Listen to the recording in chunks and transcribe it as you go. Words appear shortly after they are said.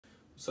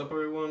Sup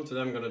everyone,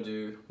 today I'm gonna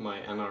do my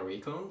NR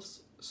recons.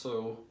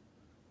 So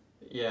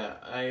yeah,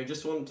 I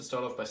just wanted to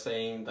start off by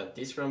saying that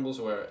these scrambles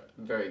were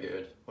very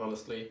good,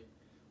 honestly.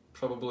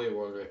 Probably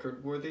world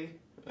record worthy,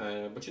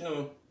 but you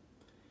know,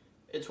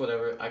 it's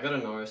whatever. I got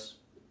an Rs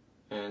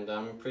and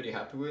I'm pretty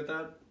happy with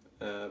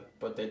that,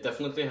 but they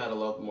definitely had a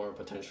lot more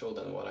potential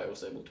than what I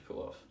was able to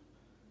pull off.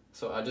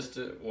 So I just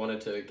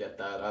wanted to get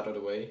that out of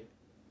the way.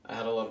 I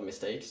had a lot of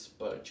mistakes,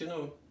 but you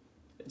know,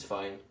 it's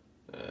fine.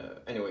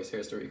 Anyways,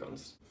 here's the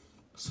recons.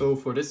 So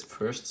for this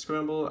first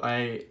scramble,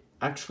 I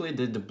actually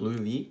did the blue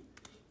V,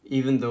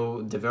 even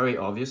though the very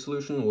obvious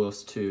solution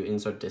was to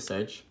insert this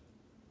edge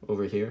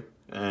over here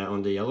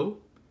on the yellow,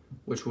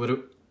 which would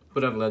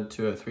have led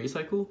to a 3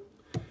 cycle.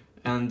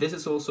 And this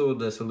is also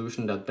the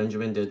solution that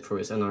Benjamin did for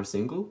his NR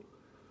single.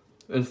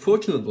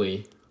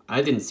 Unfortunately,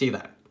 I didn't see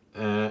that.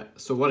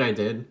 So what I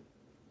did,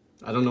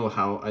 I don't know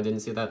how I didn't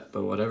see that,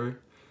 but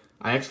whatever.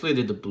 I actually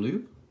did the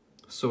blue.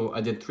 So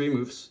I did 3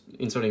 moves,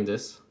 inserting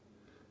this,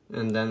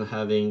 and then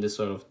having this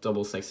sort of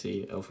double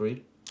sexy L3.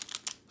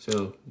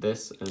 So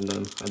this, and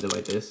then I did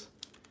like this,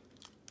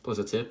 plus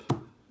a tip.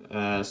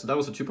 So that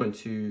was a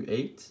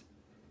 2.28,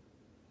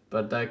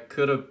 but that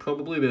could have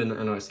probably been an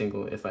NR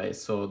single if I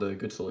saw the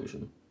good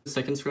solution. The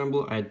second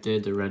scramble, I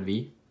did the red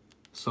V.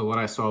 So what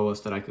I saw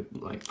was that I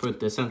could like put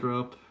this center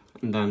up,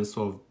 and then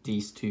solve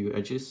these 2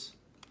 edges.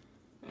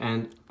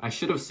 And I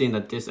should have seen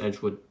that this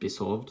edge would be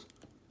solved,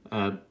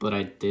 but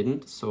I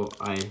didn't, so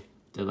I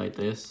did like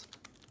this.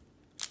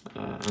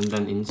 And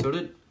then insert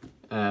it.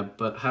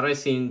 But had I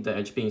seen the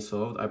edge being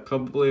solved, I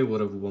probably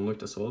would have one looked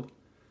to solve.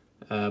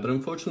 But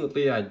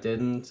unfortunately I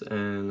didn't,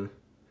 and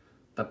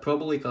that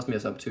probably cost me a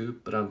sub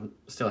 2, but I'm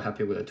still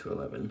happy with a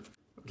 211.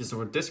 Okay, so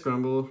for this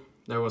scramble,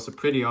 there was a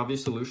pretty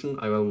obvious solution.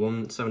 I got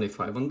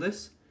 175 on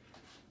this,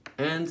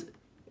 and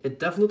it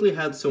definitely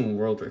had some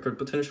world record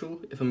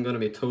potential, if I'm gonna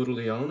be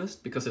totally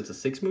honest, because it's a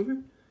 6 mover.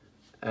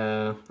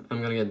 I'm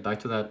gonna get back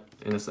to that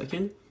in a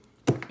second.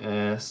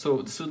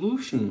 So the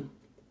solution,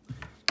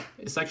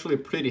 it's actually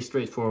pretty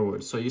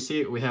straightforward. So you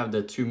see we have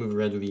the 2 move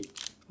red V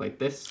like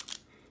this.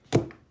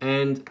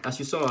 And as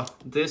you saw,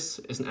 this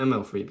is an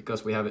ML3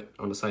 because we have it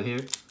on the side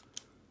here.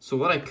 So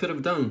what I could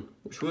have done,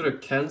 which would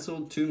have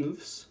cancelled 2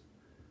 moves,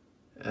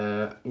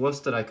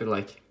 was that I could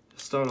like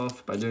start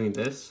off by doing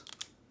this,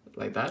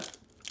 like that.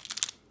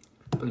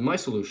 But my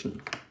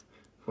solution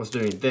was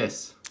doing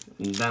this,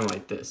 and then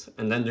like this,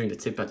 and then doing the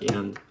tip at the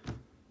end,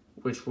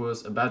 which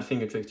was a bad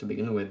finger trick to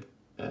begin with.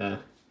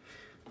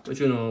 But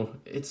you know,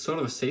 it's sort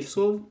of a safe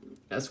solve,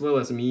 as well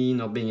as me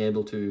not being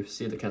able to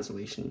see the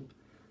cancellation.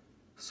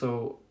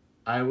 So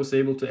I was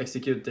able to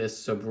execute this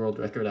sub-world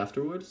record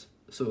afterwards.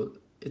 So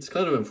it's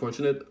kind of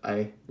unfortunate.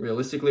 I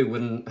realistically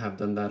wouldn't have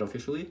done that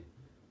officially.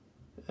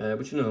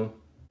 But you know,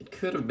 it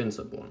could have been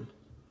sub 1.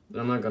 But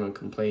I'm not gonna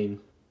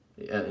complain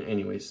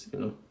anyways, you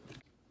know.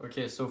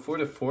 Okay, so for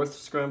the 4th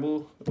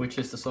scramble, which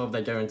is the solve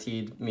that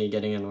guaranteed me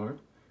getting an R,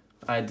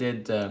 I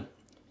did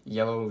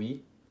yellow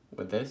V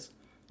with this.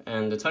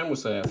 And the time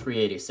was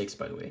 386,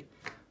 by the way.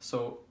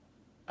 So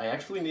I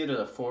actually needed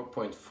a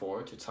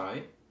 4.4 to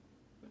tie.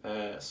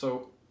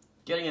 So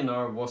getting an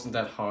R wasn't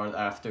that hard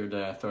after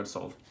the 3rd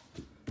solve.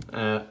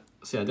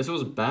 So yeah, this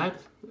was bad.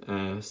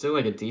 Still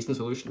like a decent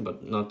solution,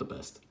 but not the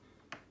best.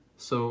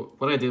 So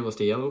what I did was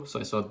the yellow. So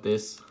I saw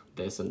this,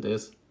 this, and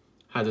this.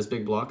 Had this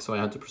big block, so I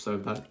had to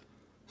preserve that.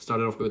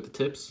 Started off with the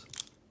tips,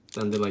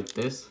 then did like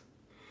this.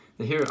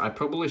 And here I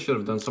probably should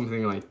have done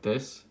something like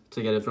this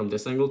to get it from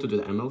this angle to do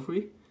the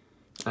ML3.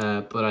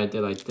 But I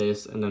did like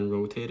this and then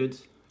rotated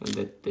and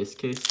did this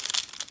case.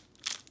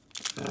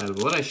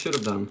 What I should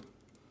have done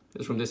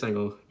is from this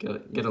angle, get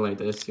it like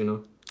this, you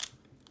know.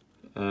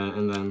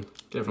 And then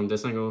get it from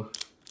this angle,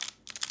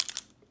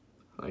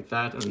 like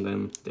that, and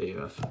then there you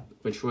have,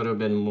 which would have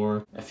been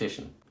more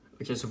efficient.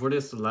 Okay, so for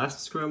this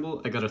last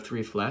scramble, I got a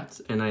 3 flat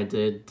and I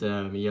did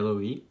yellow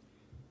V,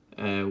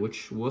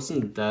 which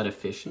wasn't that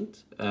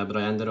efficient, but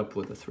I ended up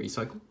with a 3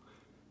 cycle.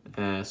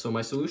 So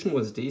my solution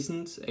was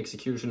decent,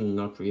 execution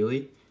not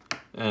really,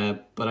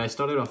 but I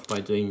started off by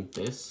doing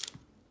this,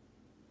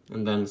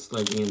 and then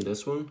sliding in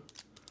this one.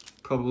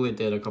 Probably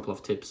did a couple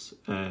of tips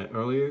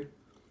earlier,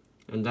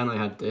 and then I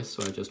had this,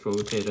 so I just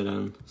rotated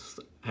and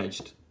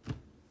hedged.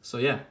 So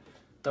yeah,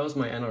 that was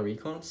my NR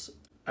recons.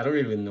 I don't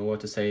really know what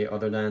to say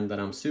other than that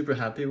I'm super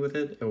happy with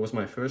it. It was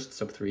my first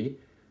sub 3,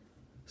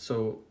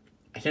 so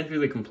I can't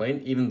really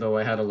complain, even though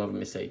I had a lot of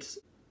mistakes.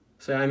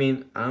 So I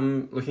mean,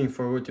 I'm looking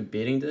forward to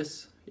beating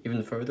this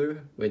even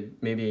further with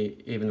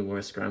maybe even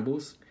more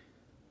scrambles.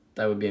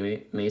 That would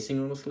be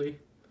amazing, honestly.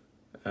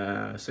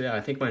 So yeah,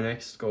 I think my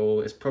next goal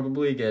is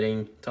probably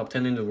getting top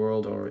 10 in the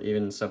world or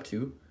even sub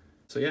 2.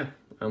 So yeah,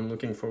 I'm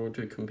looking forward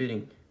to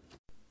competing.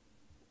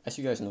 As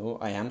you guys know,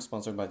 I am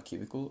sponsored by The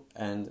Cubicle,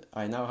 and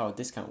I now have a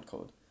discount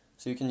code.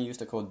 So you can use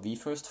the code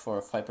VFIRST for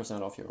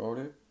 5% off your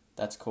order.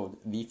 That's code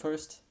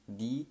VFIRST,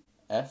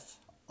 VFIRST,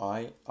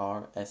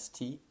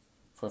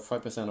 for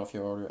 5% off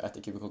your order at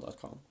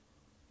thecubicle.com.